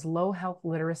 because low health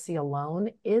literacy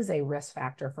alone is a risk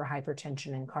factor for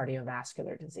hypertension and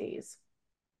cardiovascular disease.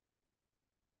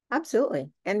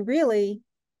 Absolutely. And really,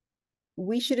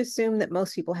 we should assume that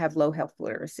most people have low health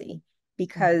literacy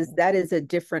because that is a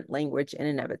different language in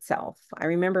and of itself. I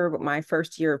remember my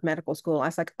first year of medical school, I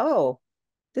was like, oh,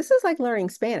 this is like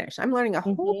learning Spanish. I'm learning a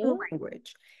whole new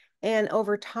language. And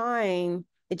over time,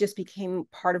 it just became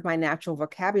part of my natural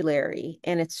vocabulary.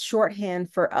 And it's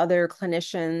shorthand for other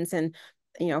clinicians and,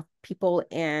 people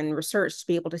in research to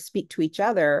be able to speak to each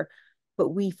other. But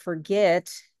we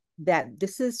forget that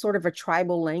this is sort of a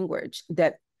tribal language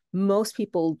that most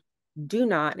people do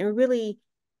not and really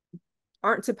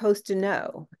aren't supposed to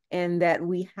know, and that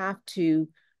we have to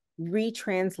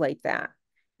retranslate that.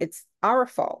 It's our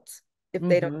fault if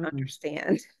they don't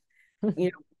understand,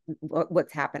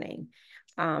 what's happening.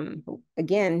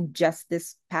 Again, just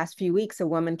this past few weeks, a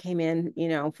woman came in,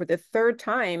 for the third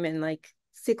time in like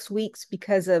 6 weeks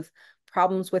because of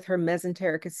problems with her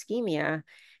mesenteric ischemia.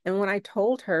 And when I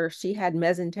told her she had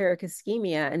mesenteric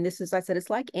ischemia, and I said, it's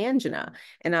like angina.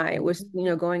 And I was,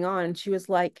 going on, and she was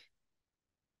like,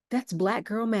 that's Black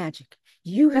girl magic.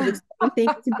 You have explained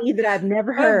things to me that I've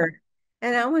never heard.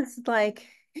 And I was like,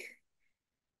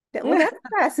 well, that's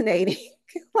fascinating.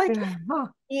 Like,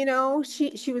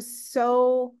 she was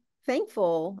so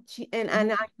thankful. And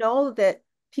I know that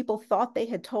people thought they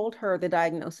had told her the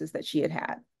diagnosis that she had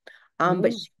had.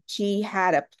 But she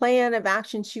had a plan of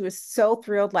action. She was so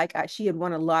thrilled, like she had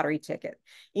won a lottery ticket,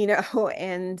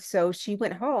 and so she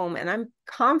went home, and I'm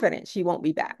confident she won't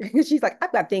be back. She's like,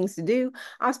 I've got things to do.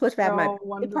 I was supposed to have my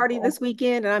party this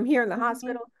weekend, and I'm here in the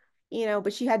hospital.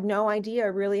 but she had no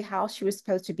idea really how she was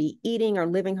supposed to be eating or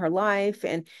living her life.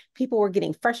 And people were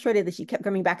getting frustrated that she kept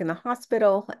coming back in the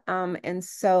hospital. And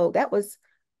so that was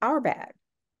our bad,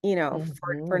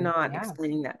 for not Yes.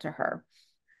 explaining that to her.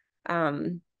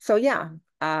 So yeah,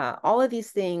 all of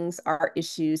these things are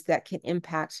issues that can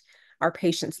impact our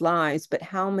patients' lives, but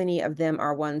how many of them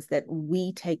are ones that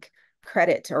we take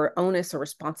credit or onus or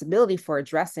responsibility for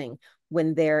addressing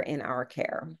when they're in our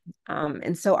care?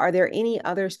 And so are there any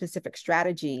other specific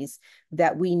strategies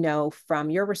that we know from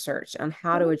your research on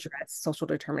how to address social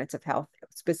determinants of health,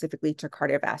 specifically to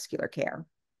cardiovascular care?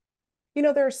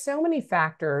 There are so many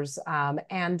factors.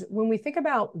 And when we think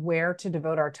about where to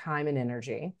devote our time and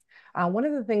energy, one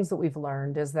of the things that we've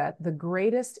learned is that the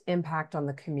greatest impact on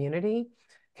the community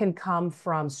can come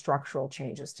from structural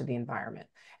changes to the environment.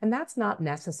 And that's not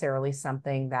necessarily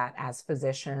something that, as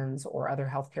physicians or other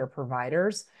healthcare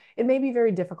providers, it may be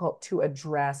very difficult to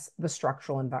address the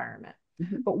structural environment.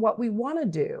 Mhm. But what we want to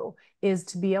do is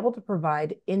to be able to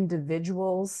provide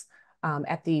individuals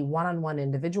at the one-on-one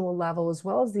individual level, as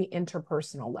well as the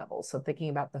interpersonal level. So thinking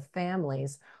about the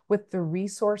families with the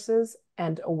resources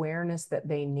and awareness that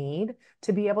they need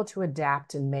to be able to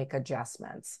adapt and make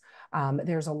adjustments.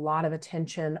 There's a lot of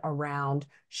attention around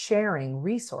sharing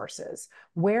resources.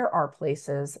 Where are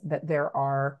places that there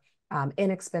are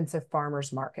inexpensive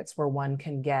farmers markets where one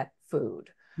can get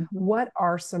food? Mhm. What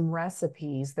are some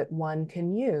recipes that one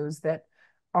can use that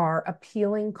are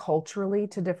appealing culturally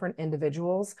to different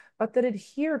individuals, but that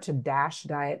adhere to DASH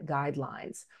diet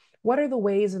guidelines? What are the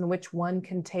ways in which one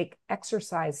can take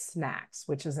exercise snacks,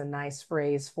 which is a nice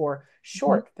phrase for Mhm.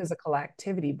 short physical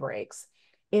activity breaks,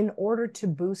 in order to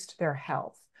boost their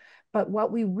health? But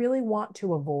what we really want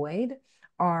to avoid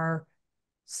are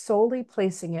solely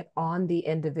placing it on the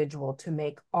individual to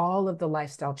make all of the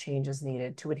lifestyle changes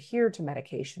needed to adhere to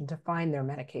medication, to find their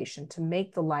medication, to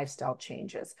make the lifestyle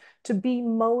changes, to be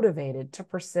motivated to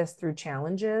persist through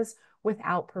challenges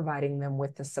without providing them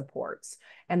with the supports.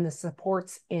 And the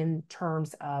supports in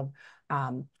terms of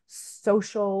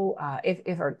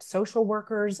if our social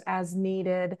workers as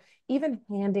needed, even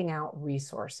handing out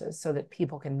resources so that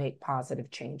people can make positive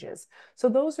changes. So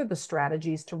those are the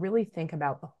strategies to really think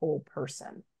about the whole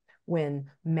person when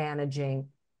managing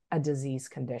a disease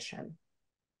condition.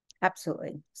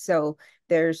 Absolutely. So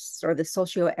there's sort of the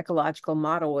socio-ecological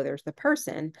model where there's the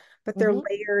person, but they're Mm-hmm.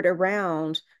 layered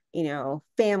around,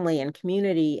 family and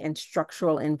community and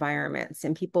structural environments.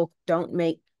 And people don't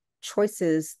make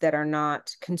choices that are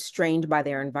not constrained by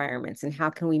their environments. And how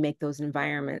can we make those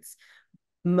environments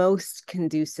most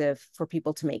conducive for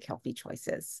people to make healthy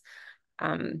choices?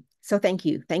 So thank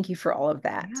you. Thank you for all of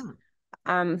that.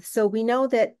 Yeah. So we know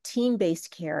that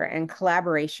team-based care and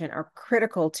collaboration are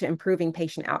critical to improving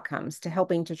patient outcomes, to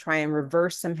helping to try and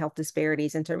reverse some health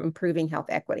disparities and to improving health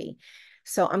equity.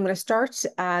 So I'm going to start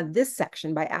this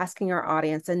section by asking our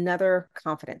audience another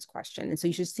confidence question. And so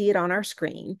you should see it on our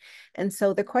screen. And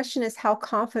so the question is, how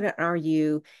confident are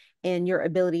you in your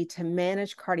ability to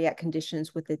manage cardiac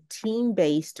conditions with a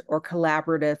team-based or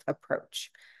collaborative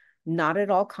approach? Not at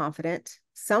all confident,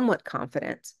 somewhat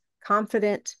confident,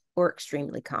 confident, or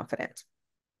extremely confident.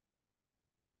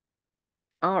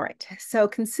 All right. So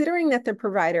considering that the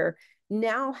provider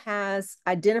now has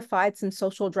identified some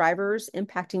social drivers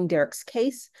impacting Derek's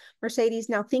case, Mercedes,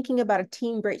 now thinking about a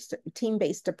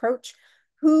team-based approach,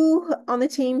 who on the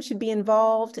team should be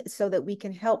involved so that we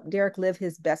can help Derek live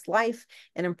his best life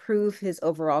and improve his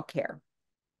overall care?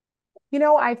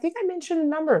 I think I mentioned a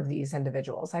number of these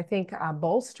individuals. I think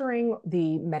bolstering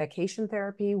the medication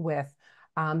therapy with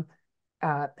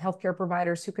healthcare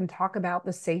providers who can talk about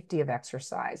the safety of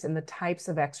exercise and the types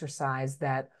of exercise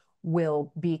that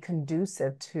will be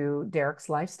conducive to Derek's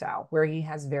lifestyle, where he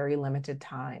has very limited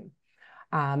time.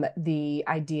 The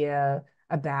idea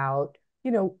about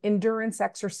endurance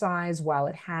exercise, while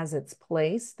it has its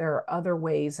place, there are other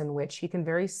ways in which he can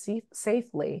very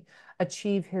safely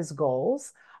achieve his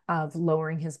goals of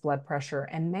lowering his blood pressure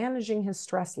and managing his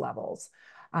stress levels.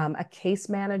 A case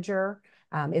manager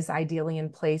is ideally in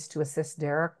place to assist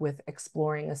Derek with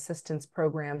exploring assistance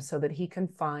programs so that he can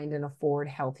find and afford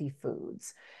healthy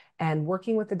foods, and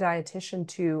working with the dietitian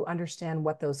to understand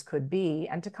what those could be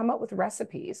and to come up with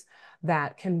recipes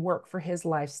that can work for his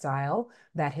lifestyle,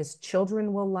 that his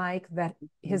children will like, that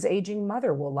his aging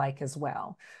mother will like as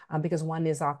well. Because one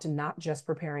is often not just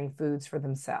preparing foods for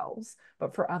themselves,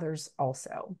 but for others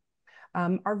also.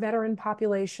 Our veteran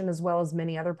population, as well as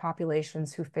many other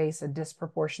populations who face a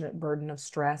disproportionate burden of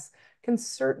stress, can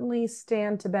certainly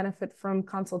stand to benefit from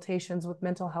consultations with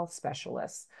mental health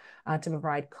specialists to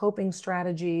provide coping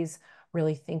strategies,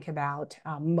 really think about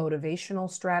motivational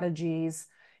strategies,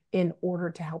 in order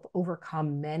to help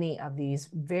overcome many of these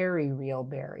very real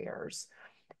barriers.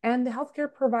 And the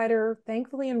healthcare provider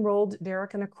thankfully enrolled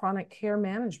Derek in a chronic care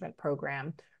management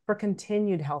program for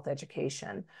continued health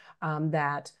education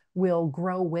that will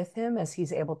grow with him as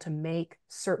he's able to make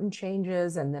certain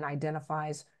changes and then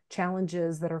identifies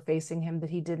challenges that are facing him that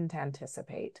he didn't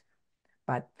anticipate.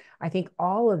 But I think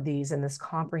all of these in this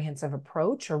comprehensive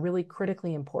approach are really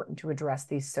critically important to address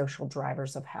these social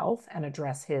drivers of health and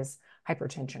address his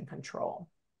hypertension control.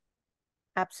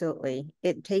 Absolutely.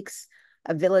 It takes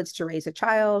a village to raise a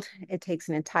child. It takes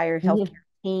an entire healthcare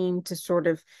team to sort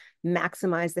of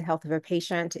maximize the health of a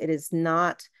patient. It is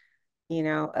not,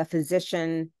 a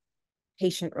physician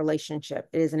patient relationship.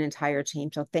 It is an entire team.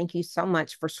 So thank you so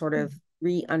much for sort of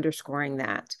re-underscoring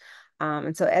that.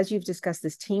 And so as you've discussed,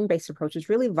 this team-based approach is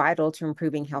really vital to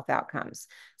improving health outcomes.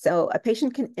 So a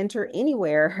patient can enter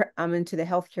anywhere into the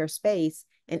healthcare space,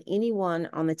 and anyone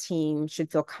on the team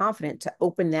should feel confident to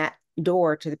open that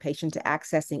door to the patient to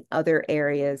accessing other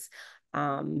areas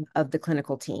of the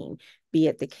clinical team, be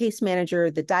it the case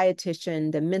manager, the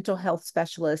dietitian, the mental health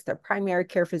specialist, the primary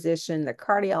care physician, the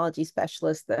cardiology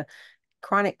specialist, the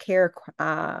chronic care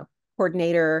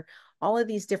coordinator, all of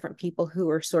these different people who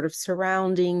are sort of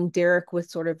surrounding Derek with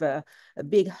sort of a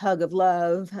big hug of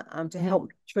love to help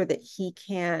make sure that he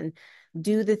can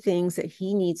do the things that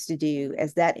he needs to do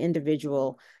as that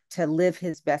individual to live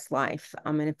his best life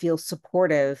and feel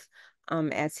supportive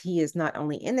as he is not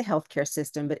only in the healthcare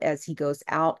system, but as he goes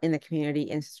out in the community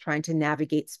and is trying to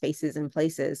navigate spaces and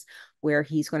places where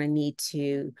he's going to need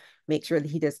to make sure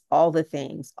that he does all the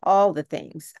things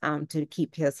to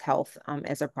keep his health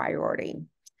as a priority.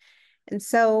 And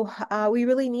so we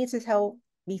really need to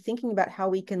be thinking about how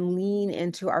we can lean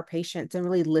into our patients and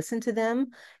really listen to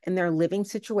them in their living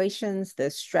situations,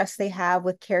 the stress they have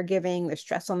with caregiving, the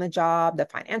stress on the job, the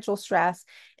financial stress,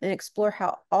 and explore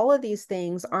how all of these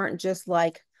things aren't just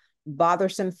like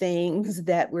bothersome things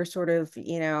that we're sort of,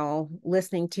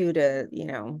 listening to,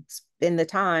 spend the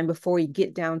time before we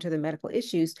get down to the medical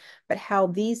issues, but how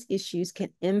these issues can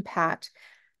impact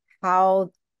how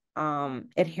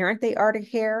adherent they are to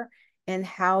care and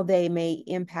how they may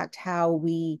impact how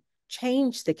we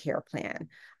change the care plan.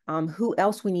 Who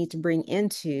else we need to bring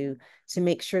into to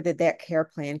make sure that that care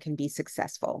plan can be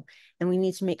successful. And we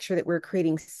need to make sure that we're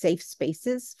creating safe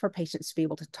spaces for patients to be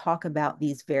able to talk about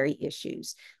these very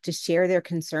issues, to share their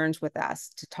concerns with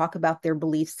us, to talk about their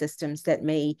belief systems that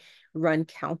may run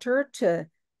counter to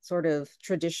sort of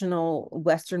traditional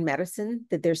Western medicine,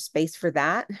 that there's space for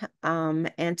that,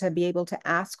 and to be able to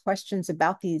ask questions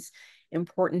about these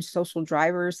important social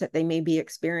drivers that they may be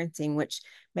experiencing, which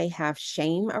may have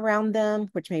shame around them,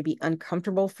 which may be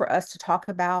uncomfortable for us to talk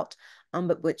about,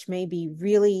 but which may be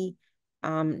really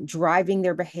driving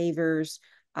their behaviors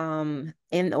and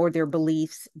or their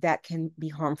beliefs that can be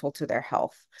harmful to their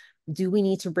health. Do we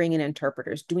need to bring in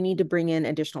interpreters? Do we need to bring in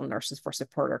additional nurses for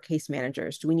support or case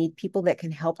managers? Do we need people that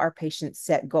can help our patients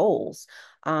set goals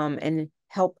and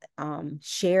help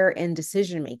share in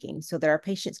decision making so that our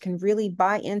patients can really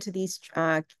buy into these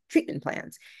treatment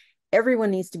plans?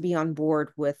 Everyone needs to be on board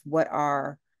with what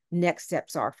our next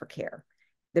steps are for care.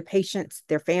 The patients,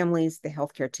 their families, the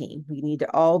healthcare team. We need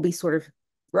to all be sort of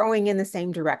rowing in the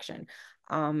same direction.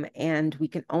 And we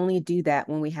can only do that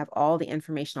when we have all the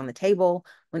information on the table,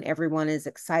 when everyone is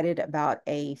excited about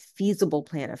a feasible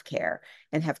plan of care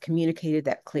and have communicated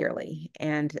that clearly.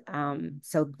 And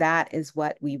so that is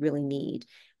what we really need.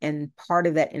 And part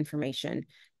of that information,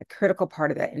 a critical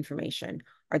part of that information,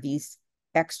 are these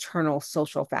external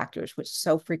social factors, which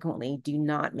so frequently do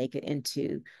not make it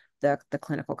into the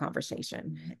clinical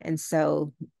conversation. And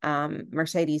so,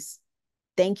 Mercedes,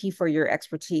 thank you for your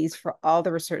expertise, for all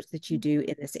the research that you do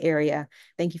in this area.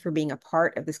 Thank you for being a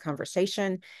part of this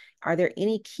conversation. Are there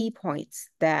any key points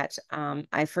that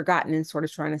I've forgotten in sort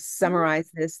of trying to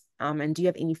summarize this? And do you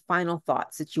have any final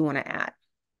thoughts that you want to add?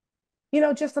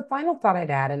 Just the final thought I'd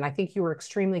add, and I think you were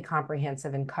extremely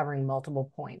comprehensive in covering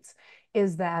multiple points,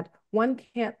 is that one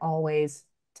can't always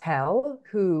tell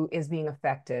who is being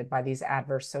affected by these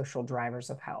adverse social drivers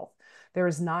of health. There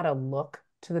is not a look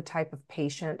to the type of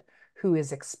patient who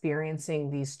is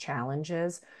experiencing these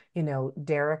challenges.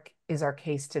 Derek is our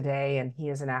case today, and he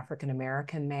is an African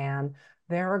American man.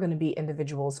 There are going to be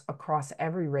individuals across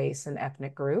every race and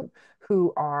ethnic group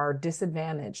who are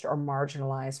disadvantaged or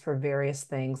marginalized for various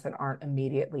things that aren't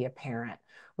immediately apparent,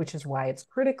 which is why it's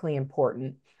critically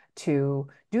important to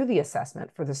do the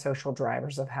assessment for the social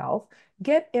drivers of health,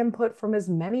 get input from as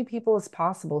many people as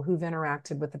possible who've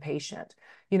interacted with the patient.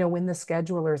 When the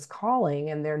scheduler is calling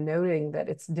and they're noting that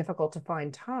it's difficult to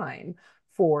find time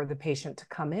for the patient to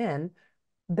come in,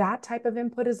 that type of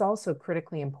input is also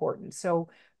critically important. So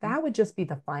that would just be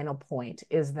the final point,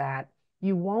 is that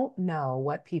you won't know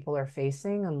what people are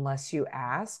facing unless you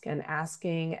ask, and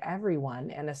asking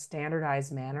everyone in a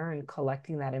standardized manner and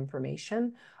collecting that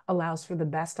information allows for the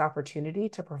best opportunity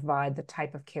to provide the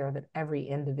type of care that every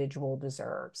individual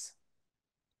deserves.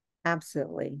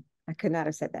 Absolutely. I could not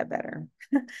have said that better.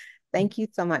 Thank you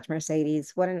so much,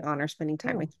 Mercedes. What an honor spending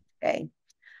time with you today.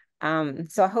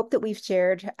 So I hope that we've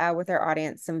shared with our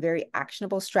audience some very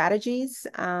actionable strategies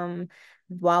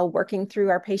while working through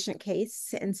our patient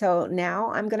case. And so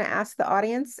now I'm going to ask the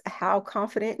audience how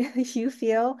confident you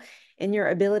feel in your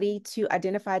ability to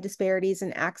identify disparities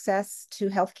in access to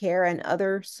healthcare and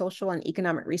other social and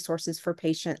economic resources for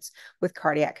patients with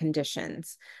cardiac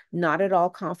conditions. Not at all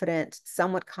confident,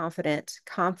 somewhat confident,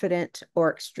 confident,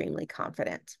 or extremely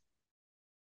confident.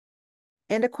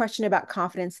 And a question about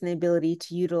confidence in the ability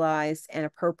to utilize an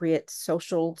appropriate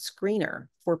social screener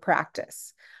for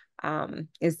practice.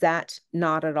 Is that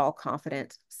not at all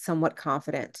confident, somewhat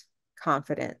confident,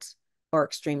 confident, or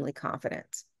extremely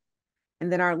confident?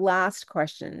 And then our last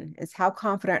question is, how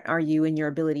confident are you in your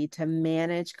ability to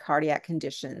manage cardiac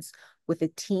conditions with a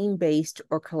team-based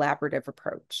or collaborative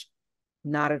approach?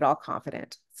 Not at all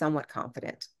confident, somewhat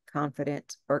confident,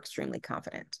 confident, or extremely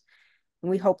confident.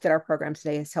 And we hope that our program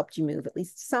today has helped you move at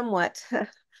least somewhat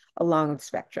along the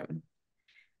spectrum.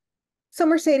 So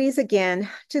Mercedes, again,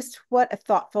 just what a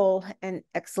thoughtful and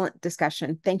excellent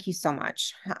discussion. Thank you so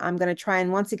much. I'm going to try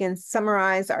and once again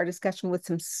summarize our discussion with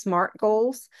some SMART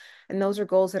goals. And those are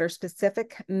goals that are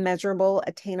specific, measurable,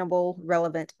 attainable,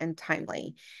 relevant, and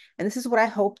timely. And this is what I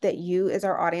hope that you as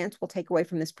our audience will take away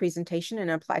from this presentation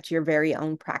and apply to your very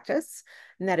own practice.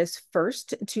 And that is,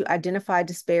 first, to identify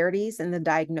disparities in the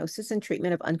diagnosis and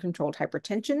treatment of uncontrolled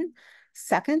hypertension.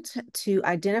 Second, to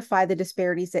identify the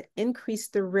disparities that increase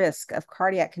the risk of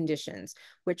cardiac conditions,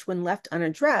 which when left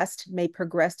unaddressed may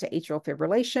progress to atrial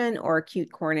fibrillation or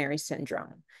acute coronary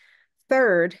syndrome.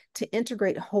 Third, to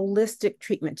integrate holistic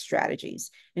treatment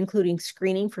strategies, including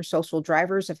screening for social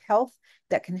drivers of health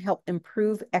that can help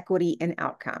improve equity and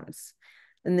outcomes.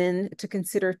 And then to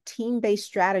consider team-based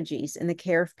strategies in the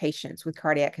care of patients with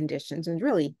cardiac conditions, and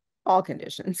really all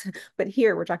conditions, but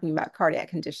here we're talking about cardiac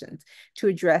conditions, to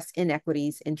address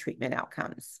inequities in treatment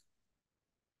outcomes.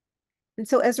 And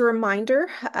so as a reminder,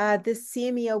 this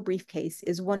CMEO briefcase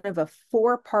is one of a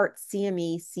 4-part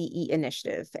CME CE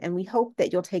initiative, and we hope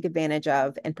that you'll take advantage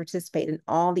of and participate in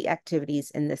all the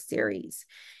activities in this series.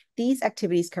 These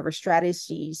activities cover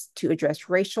strategies to address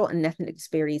racial and ethnic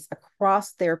disparities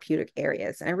across therapeutic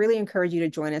areas, and I really encourage you to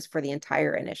join us for the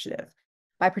entire initiative.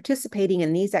 By participating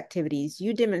in these activities,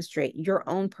 you demonstrate your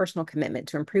own personal commitment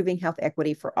to improving health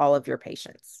equity for all of your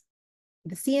patients.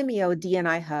 The CMEO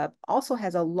D&I Hub also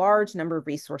has a large number of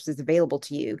resources available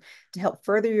to you to help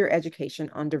further your education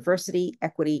on diversity,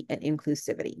 equity, and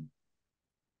inclusivity.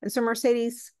 And so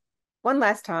Mercedes, one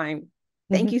last time,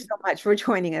 thank you so much for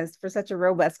joining us for such a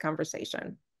robust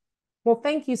conversation. Well,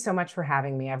 thank you so much for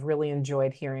having me. I've really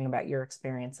enjoyed hearing about your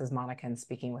experiences, Monica, and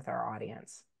speaking with our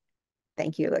audience.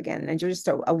 Thank you again. And you're just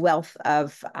a wealth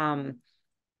of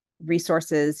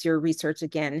resources. Your research,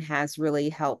 again, has really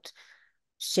helped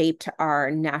shaped our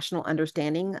national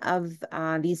understanding of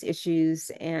these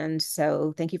issues. And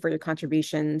so thank you for your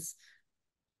contributions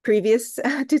previous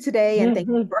to today, and thank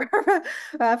you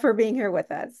for being here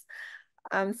with us.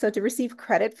 So to receive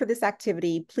credit for this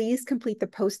activity, please complete the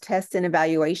post-test and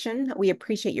evaluation. We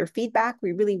appreciate your feedback.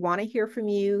 We really want to hear from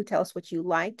you. Tell us what you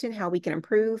liked and how we can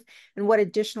improve, and what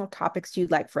additional topics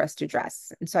you'd like for us to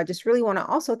address. And so I just really want to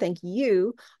also thank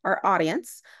you, our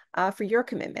audience, for your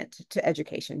commitment to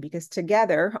education, because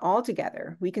together, all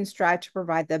together, we can strive to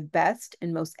provide the best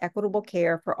and most equitable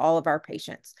care for all of our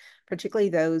patients, particularly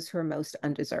those who are most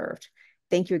undeserved.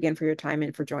 Thank you again for your time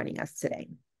and for joining us today.